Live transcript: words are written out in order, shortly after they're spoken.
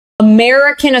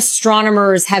American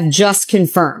astronomers have just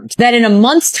confirmed that in a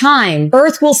month's time,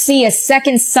 Earth will see a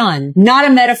second sun, not a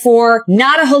metaphor,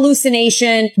 not a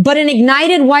hallucination, but an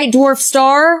ignited white dwarf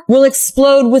star will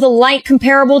explode with a light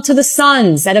comparable to the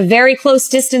sun's at a very close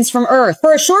distance from Earth.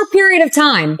 For a short period of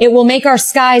time, it will make our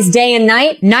skies day and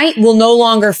night. Night will no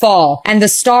longer fall, and the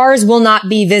stars will not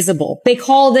be visible. They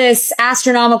call this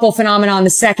astronomical phenomenon the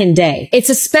second day. It's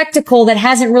a spectacle that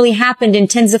hasn't really happened in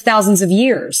tens of thousands of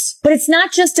years. But it's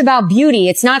not just about beauty.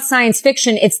 It's not science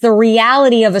fiction. It's the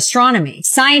reality of astronomy.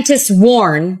 Scientists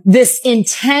warn this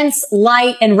intense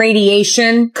light and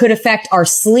radiation could affect our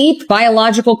sleep,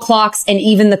 biological clocks, and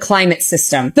even the climate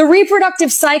system. The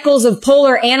reproductive cycles of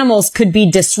polar animals could be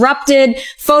disrupted.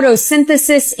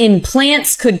 Photosynthesis in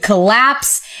plants could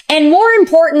collapse. And more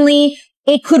importantly,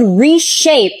 it could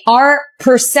reshape our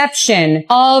perception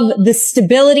of the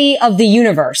stability of the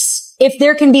universe. If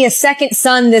there can be a second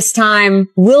sun this time,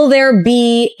 will there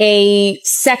be a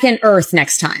second Earth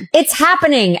next time? It's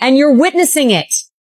happening and you're witnessing it.